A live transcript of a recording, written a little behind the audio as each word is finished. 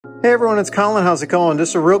Hey everyone, it's Colin. How's it going?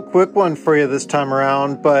 Just a real quick one for you this time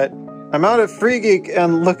around, but I'm out at Free Geek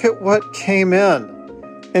and look at what came in.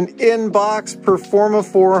 An in-box Performa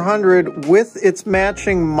 400 with its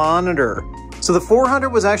matching monitor. So the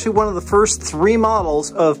 400 was actually one of the first 3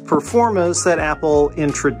 models of Performas that Apple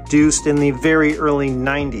introduced in the very early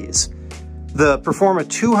 90s. The Performa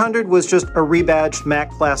 200 was just a rebadged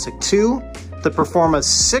Mac Classic 2. The Performa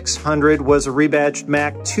 600 was a rebadged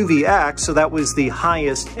Mac 2VX, so that was the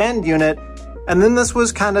highest end unit. And then this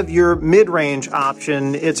was kind of your mid-range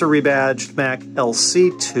option. It's a rebadged Mac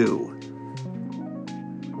LC2.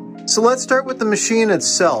 So let's start with the machine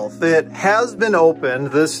itself. It has been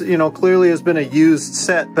opened. This, clearly has been a used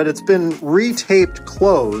set, but it's been retaped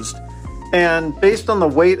closed. And based on the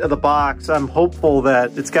weight of the box, I'm hopeful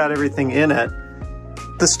that it's got everything in it.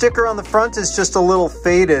 The sticker on the front is just a little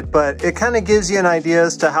faded, but it kind of gives you an idea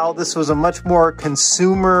as to how this was a much more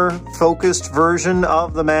consumer-focused version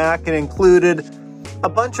of the Mac. It included a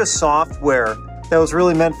bunch of software that was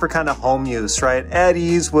really meant for kind of home use, right? At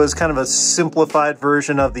Ease was kind of a simplified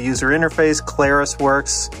version of the user interface. Claris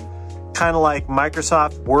works kind of like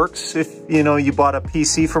Microsoft Works if, you bought a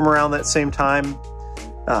PC from around that same time.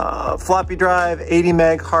 Floppy drive, 80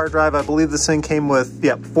 meg hard drive. I believe this thing came with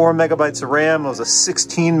 4 megabytes of RAM. It was a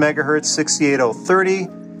 16 megahertz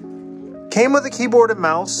 68030. Came with a keyboard and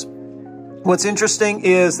mouse. What's interesting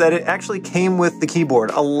is that it actually came with the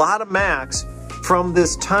keyboard. A lot of Macs from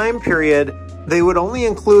this time period, they would only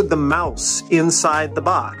include the mouse inside the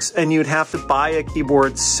box, and you'd have to buy a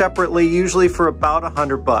keyboard separately, usually for about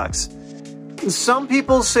 $100. Some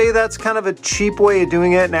people say that's kind of a cheap way of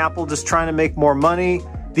doing it, and Apple just trying to make more money.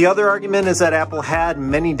 The other argument is that Apple had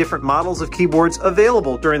many different models of keyboards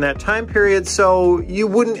available during that time period, so you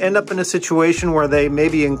wouldn't end up in a situation where they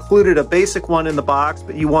maybe included a basic one in the box,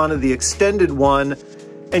 but you wanted the extended one,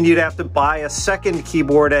 and you'd have to buy a second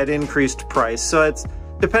keyboard at increased price. So it's,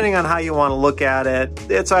 depending on how you want to look at it,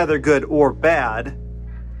 it's either good or bad.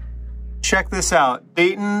 Check this out.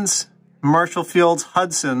 Dayton's, Marshall Field's,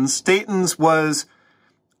 Hudson's. Dayton's was,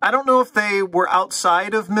 I don't know if they were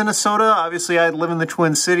outside of Minnesota. Obviously, I live in the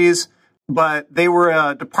Twin Cities, but they were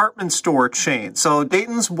a department store chain. So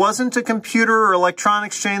Dayton's wasn't a computer or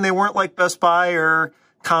electronics chain. They weren't like Best Buy or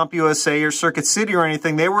CompUSA or Circuit City or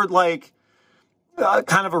anything. They were like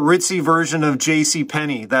kind of a ritzy version of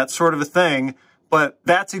JCPenney, that sort of a thing. But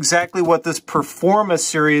that's exactly what this Performa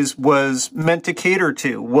series was meant to cater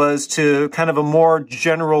to, was to kind of a more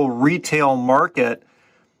general retail market.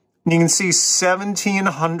 You can see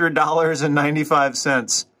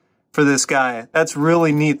 $1,700.95 for this guy. That's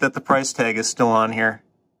really neat that the price tag is still on here.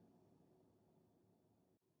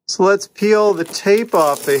 So let's peel the tape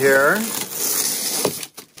off of here.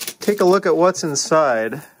 Take a look at what's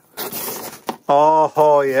inside.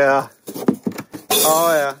 Oh yeah.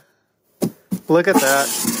 Oh yeah. Look at that.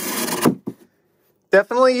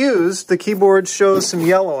 Definitely used. The keyboard shows some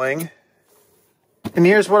yellowing. And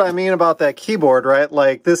here's what I mean about that keyboard, right?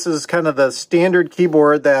 Like, this is kind of the standard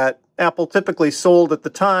keyboard that Apple typically sold at the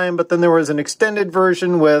time, but then there was an extended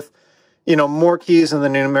version with, more keys in the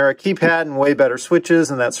numeric keypad and way better switches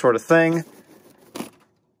and that sort of thing.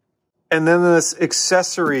 And then this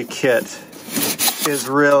accessory kit is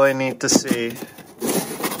really neat to see.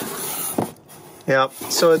 Yep,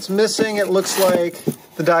 so it's missing, it looks like,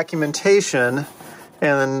 the documentation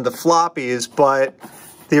and the floppies, but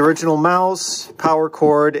the original mouse, power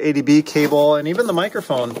cord, ADB cable, and even the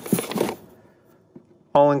microphone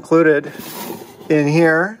all included in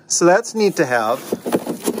here. So that's neat to have.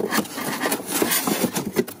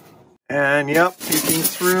 And yep, peeking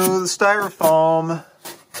through the styrofoam.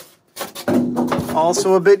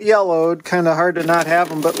 Also a bit yellowed, kind of hard to not have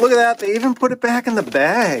them, but look at that, they even put it back in the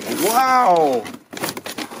bag. Wow!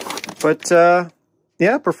 But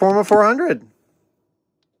yeah, Performa 400.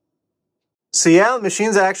 So yeah, the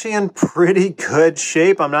machine's actually in pretty good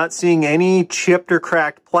shape. I'm not seeing any chipped or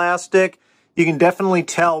cracked plastic. You can definitely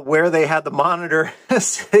tell where they had the monitor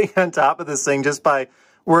sitting on top of this thing just by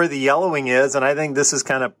where the yellowing is. And I think this is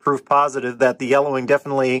kind of proof positive that the yellowing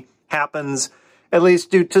definitely happens, at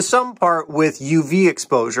least due to some part, with UV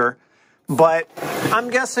exposure. But I'm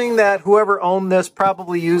guessing that whoever owned this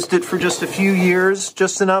probably used it for just a few years,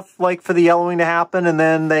 just enough like for the yellowing to happen, and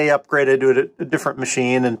then they upgraded to a different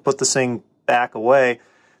machine and put this thing back away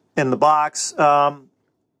in the box.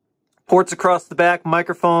 Ports across the back,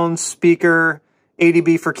 microphone, speaker,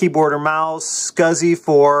 ADB for keyboard or mouse, SCSI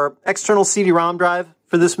for external CD-ROM drive.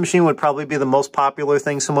 For this machine would probably be the most popular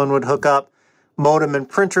thing someone would hook up. Modem and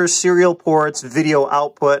printer, serial ports, video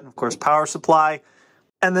output, and of course power supply.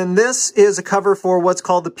 And then this is a cover for what's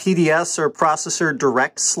called the PDS, or Processor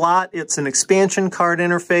Direct Slot. It's an expansion card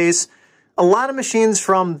interface. A lot of machines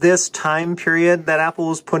from this time period that Apple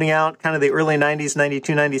was putting out, kind of the early 90s,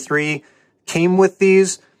 92, 93, came with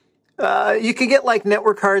these. You could get like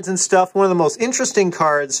network cards and stuff. One of the most interesting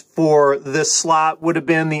cards for this slot would have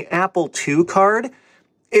been the Apple II card.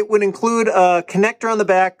 It would include a connector on the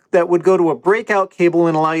back that would go to a breakout cable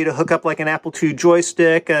and allow you to hook up like an Apple II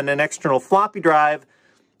joystick and an external floppy drive.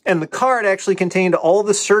 And the card actually contained all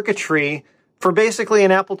the circuitry for basically an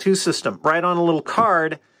Apple II system, right on a little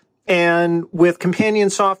card. And with companion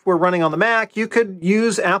software running on the Mac, you could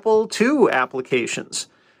use Apple II applications,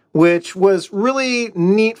 which was really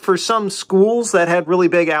neat for some schools that had really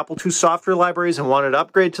big Apple II software libraries and wanted to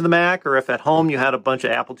upgrade to the Mac, or if at home you had a bunch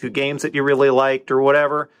of Apple II games that you really liked or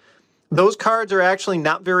whatever. Those cards are actually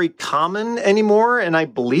not very common anymore, and I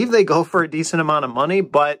believe they go for a decent amount of money,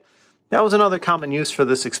 but that was another common use for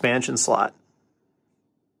this expansion slot.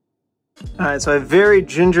 All right, so I very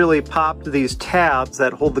gingerly popped these tabs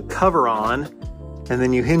that hold the cover on, and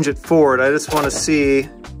then you hinge it forward. I just want to see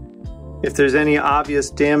if there's any obvious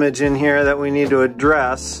damage in here that we need to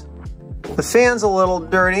address. The fan's a little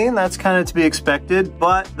dirty, and that's kind of to be expected,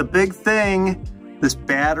 but the big thing, this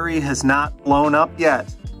battery has not blown up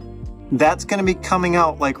yet. That's going to be coming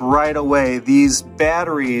out like right away. These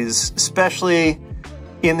batteries, especially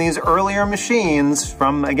in these earlier machines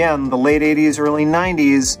from, again, the late 80s, early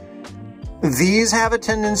 90s, these have a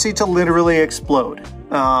tendency to literally explode.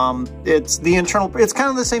 It's kind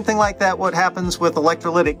of the same thing like that. What happens with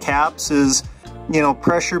electrolytic caps is, you know,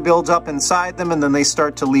 pressure builds up inside them and then they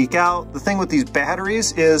start to leak out. The thing with these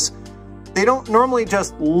batteries is they don't normally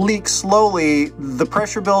just leak slowly. The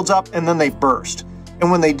pressure builds up and then they burst. And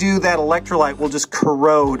when they do, that electrolyte will just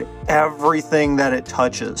corrode everything that it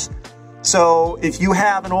touches. So if you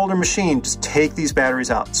have an older machine, just take these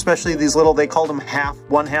batteries out, especially these little, they called them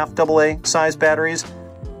one-half AA size batteries.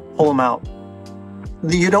 Pull them out.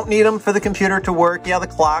 You don't need them for the computer to work. Yeah, the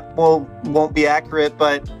clock won't be accurate,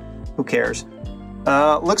 but who cares?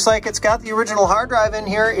 Looks like it's got the original hard drive in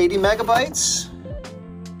here, 80 megabytes.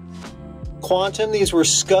 Quantum, these were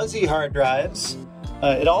SCSI hard drives.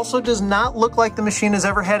 It also does not look like the machine has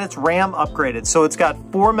ever had its RAM upgraded. So it's got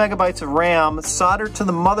 4 megabytes of RAM soldered to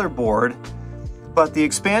the motherboard, but the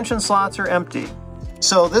expansion slots are empty.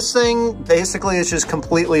 So this thing basically is just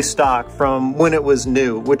completely stock from when it was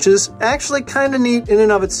new, which is actually kind of neat in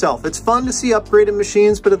and of itself. It's fun to see upgraded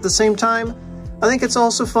machines, but at the same time, I think it's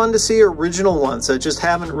also fun to see original ones that just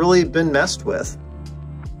haven't really been messed with.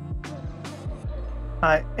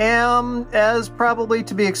 I am, as probably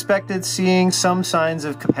to be expected, seeing some signs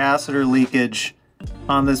of capacitor leakage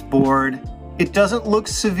on this board. It doesn't look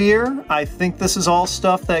severe. I think this is all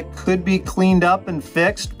stuff that could be cleaned up and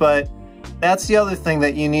fixed, but that's the other thing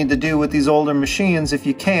that you need to do with these older machines if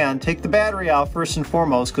you can. Take the battery out first and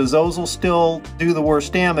foremost, because those will still do the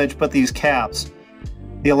worst damage, but these caps.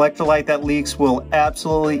 The electrolyte that leaks will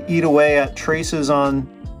absolutely eat away at traces on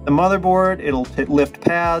the motherboard. It'll lift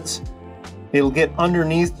pads. It'll get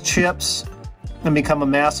underneath chips and become a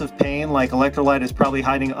massive pain. Like electrolyte is probably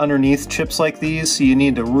hiding underneath chips like these, so you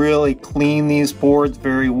need to really clean these boards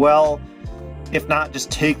very well. If not,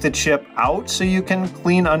 just take the chip out so you can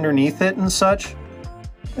clean underneath it and such.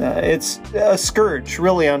 It's a scourge,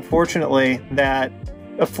 really, unfortunately, that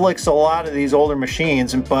afflicts a lot of these older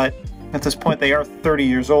machines, but at this point they are 30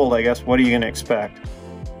 years old, I guess. What are you going to expect?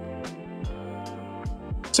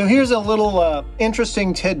 So here's a little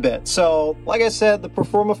interesting tidbit. So, like I said, the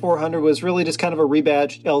Performa 400 was really just kind of a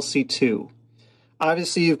rebadged LC2.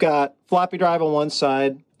 Obviously, you've got floppy drive on one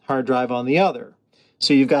side, hard drive on the other.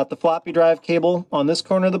 So you've got the floppy drive cable on this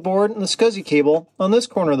corner of the board and the SCSI cable on this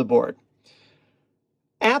corner of the board.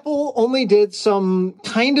 Apple only did some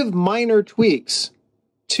kind of minor tweaks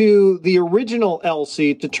to the original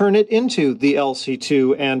LC to turn it into the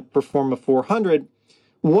LC2 and Performa 400.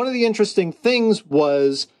 One of the interesting things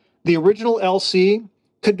was the original LC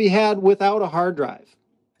could be had without a hard drive.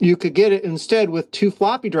 You could get it instead with 2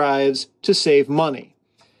 floppy drives to save money.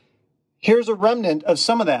 Here's a remnant of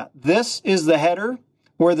some of that. This is the header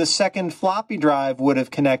where the second floppy drive would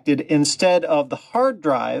have connected instead of the hard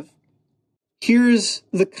drive. Here's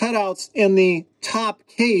the cutouts in the top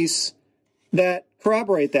case that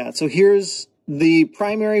corroborate that. So here's the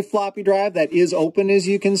primary floppy drive that is open, as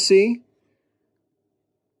you can see.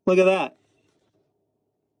 Look at that.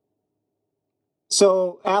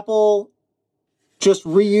 So Apple just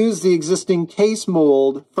reused the existing case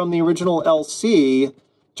mold from the original LC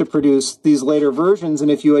to produce these later versions, and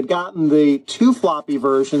if you had gotten the 2 floppy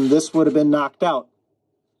version, this would have been knocked out.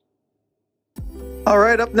 All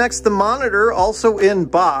right, up next, the monitor, also in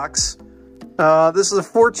box. This is a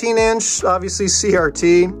 14-inch, obviously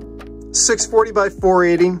CRT, 640 by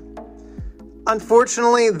 480.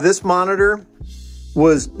 Unfortunately, this monitor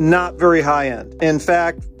was not very high-end. In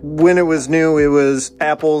fact, when it was new, it was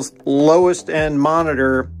Apple's lowest-end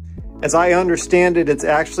monitor. As I understand it, it's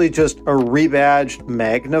actually just a rebadged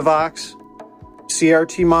Magnavox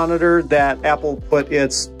CRT monitor that Apple put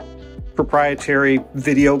its proprietary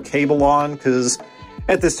video cable on, because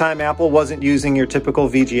at this time Apple wasn't using your typical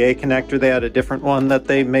VGA connector. They had a different one that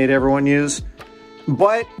they made everyone use.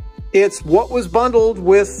 But it's what was bundled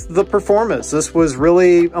with the Performas. This was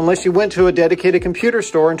really, unless you went to a dedicated computer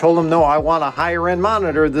store and told them, no, I want a higher end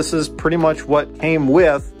monitor, this is pretty much what came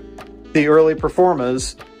with the early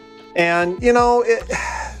Performas. And, you know,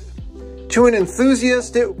 to an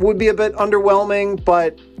enthusiast, it would be a bit underwhelming,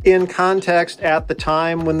 but in context at the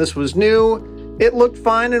time when this was new, it looked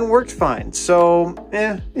fine and worked fine. So,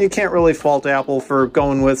 you can't really fault Apple for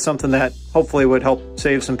going with something that hopefully would help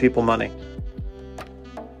save some people money.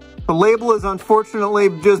 The label is unfortunately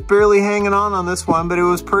just barely hanging on this one, but it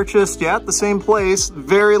was purchased, at the same place,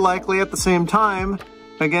 very likely at the same time.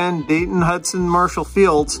 Again, Dayton, Hudson, Marshall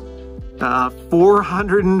Fields.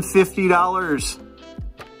 $450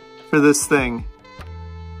 for this thing.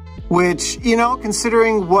 Which, you know,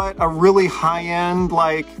 considering what a really high-end,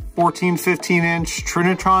 like 14, 15-inch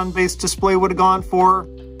Trinitron-based display would have gone for,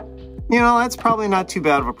 you know, that's probably not too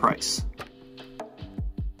bad of a price.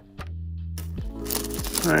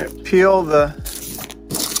 All right, peel the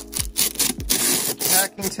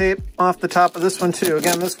packing tape off the top of this one too.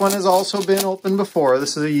 Again, this one has also been opened before.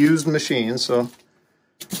 This is a used machine, so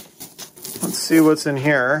let's see what's in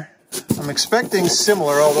here. I'm expecting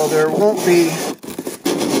similar, although there won't be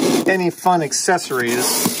any fun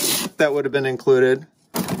accessories that would have been included.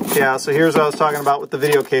 Yeah, so here's what I was talking about with the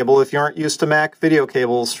video cable. If you aren't used to Mac video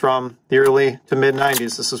cables from the early to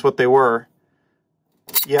mid-90s, this is what they were.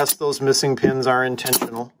 Yes, those missing pins are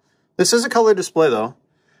intentional. This is a color display though.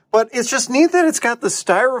 But it's just neat that it's got the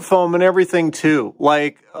styrofoam and everything too.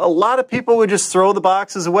 Like, a lot of people would just throw the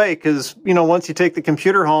boxes away because, you know, once you take the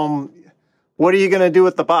computer home, what are you going to do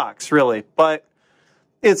with the box, really? But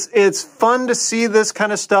it's fun to see this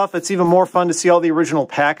kind of stuff. It's even more fun to see all the original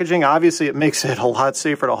packaging. Obviously, it makes it a lot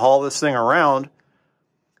safer to haul this thing around.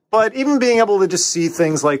 But even being able to just see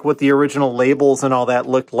things like what the original labels and all that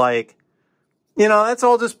looked like, you know, that's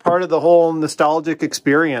all just part of the whole nostalgic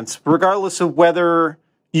experience, regardless of whether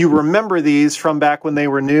you remember these from back when they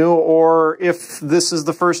were new or if this is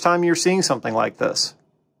the first time you're seeing something like this.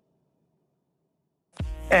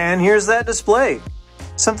 And here's that display.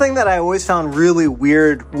 Something that I always found really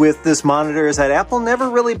weird with this monitor is that Apple never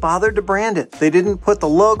really bothered to brand it. They didn't put the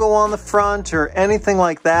logo on the front or anything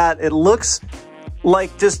like that. It looks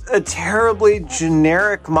like just a terribly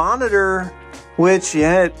generic monitor, which,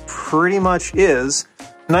 yeah, it pretty much is.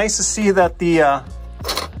 Nice to see that the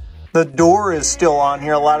door is still on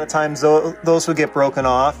here. A lot of times those would get broken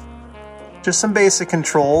off. Just some basic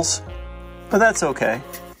controls, but that's okay.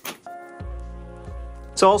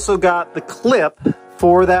 It's also got the clip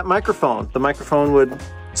for that microphone. The microphone would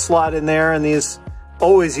slot in there, and these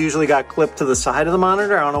always usually got clipped to the side of the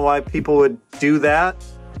monitor. I don't know why people would do that.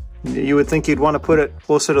 You would think you'd want to put it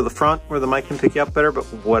closer to the front where the mic can pick you up better, but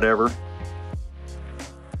whatever.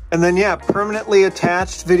 And then, yeah, permanently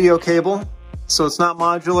attached video cable. So it's not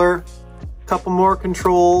modular. A couple more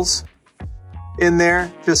controls in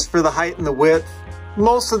there just for the height and the width.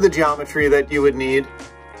 Most of the geometry that you would need.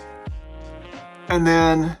 And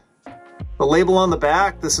then the label on the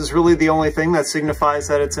back, this is really the only thing that signifies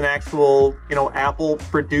that it's an actual, you know, Apple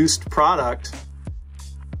produced product.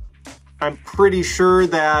 I'm pretty sure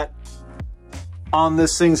that on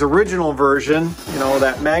this thing's original version, you know,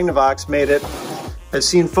 that Magnavox made it. I've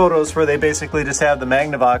seen photos where they basically just have the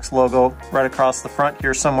Magnavox logo right across the front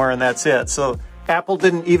here somewhere, and that's it. So Apple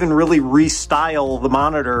didn't even really restyle the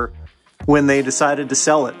monitor when they decided to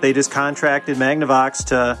sell it. They just contracted Magnavox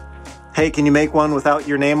to, hey, can you make one without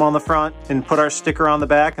your name on the front and put our sticker on the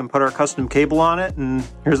back and put our custom cable on it, and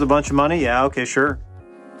here's a bunch of money? Yeah, okay, sure.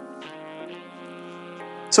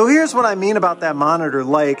 So here's what I mean about that monitor.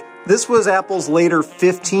 Like, this was Apple's later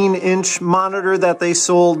 15-inch monitor that they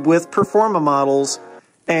sold with Performa models,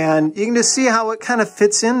 and you can just see how it kind of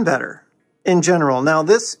fits in better in general. Now,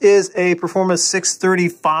 this is a Performa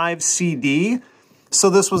 635 CD, so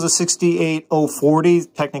this was a 68040,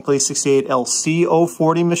 technically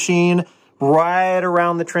 68LC040 machine, right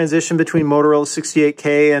around the transition between Motorola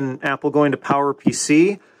 68K and Apple going to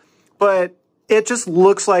PowerPC, but it just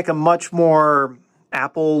looks like a much more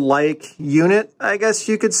Apple-like unit, I guess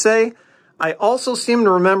you could say. I also seem to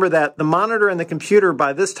remember that the monitor and the computer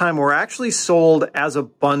by this time were actually sold as a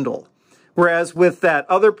bundle. Whereas with that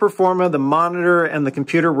other Performa, the monitor and the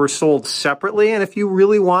computer were sold separately. And if you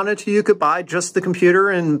really wanted to, you could buy just the computer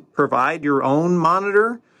and provide your own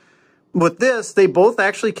monitor. With this, they both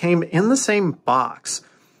actually came in the same box.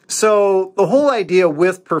 So the whole idea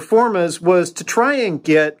with Performas was to try and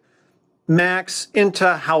get Macs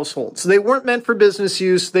into households. They weren't meant for business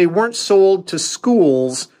use. They weren't sold to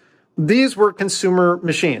schools. These were consumer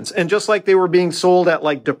machines. And just like they were being sold at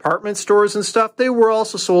like department stores and stuff, they were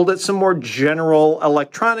also sold at some more general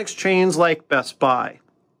electronics chains like Best Buy.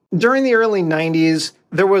 During the early 90s,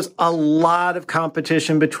 there was a lot of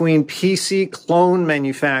competition between PC clone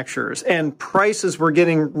manufacturers, and prices were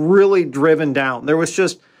getting really driven down. There was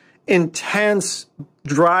just intense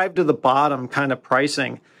drive to the bottom kind of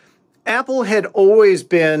pricing. Apple had always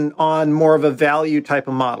been on more of a value type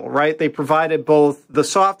of model, right? They provided both the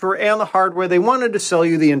software and the hardware. They wanted to sell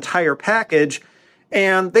you the entire package,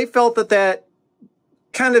 and they felt that that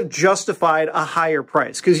kind of justified a higher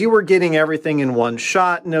price because you were getting everything in one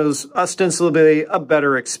shot, and it was ostensibly a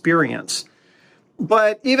better experience.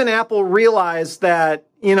 But even Apple realized that,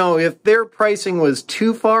 you know, if their pricing was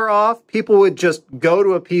too far off, people would just go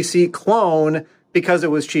to a PC clone because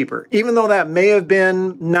it was cheaper, even though that may have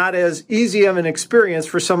been not as easy of an experience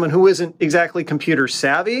for someone who isn't exactly computer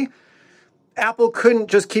savvy. Apple couldn't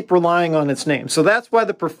just keep relying on its name. So that's why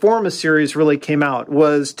the Performa series really came out,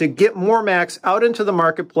 was to get more Macs out into the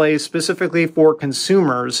marketplace, specifically for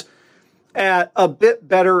consumers, at a bit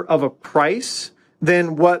better of a price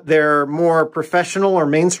than what their more professional or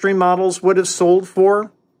mainstream models would have sold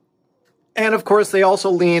for. And of course, they also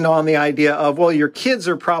lean on the idea of, well, your kids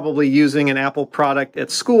are probably using an Apple product at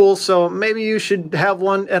school, so maybe you should have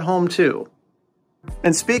one at home too.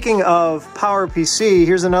 And speaking of PowerPC,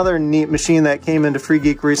 here's another neat machine that came into Free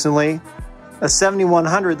Geek recently. A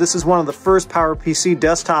 7100. This is one of the first PowerPC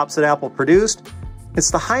desktops that Apple produced.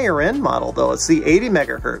 It's the higher end model though. It's the 80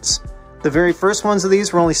 megahertz. The very first ones of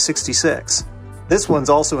these were only 66. This one's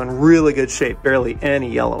also in really good shape, barely any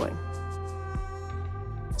yellowing.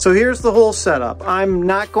 So here's the whole setup. I'm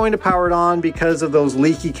not going to power it on because of those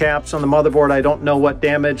leaky caps on the motherboard. I don't know what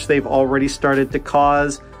damage they've already started to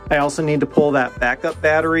cause. I also need to pull that backup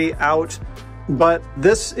battery out. But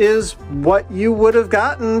this is what you would have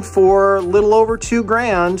gotten for a little over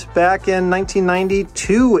 $2,000 back in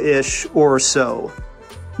 1992-ish or so.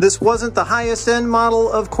 This wasn't the highest end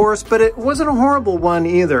model, of course, but it wasn't a horrible one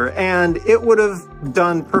either. And it would have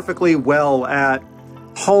done perfectly well at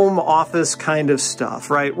home office kind of stuff,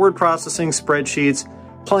 right? Word processing, spreadsheets,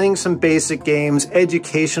 playing some basic games,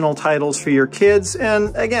 educational titles for your kids.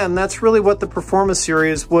 And again, that's really what the Performa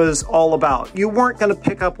series was all about. You weren't going to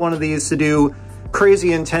pick up one of these to do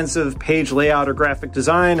crazy intensive page layout or graphic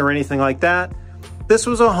design or anything like that. This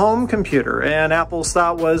was a home computer, and Apple's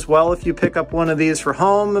thought was, well, if you pick up one of these for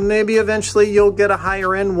home, maybe eventually you'll get a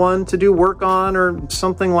higher end one to do work on or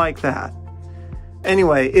something like that.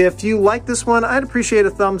 Anyway, if you like this one, I'd appreciate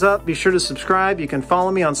a thumbs up. Be sure to subscribe. You can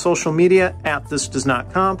follow me on social media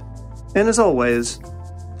 @thisdoesnotcomp. And as always,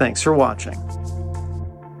 thanks for watching.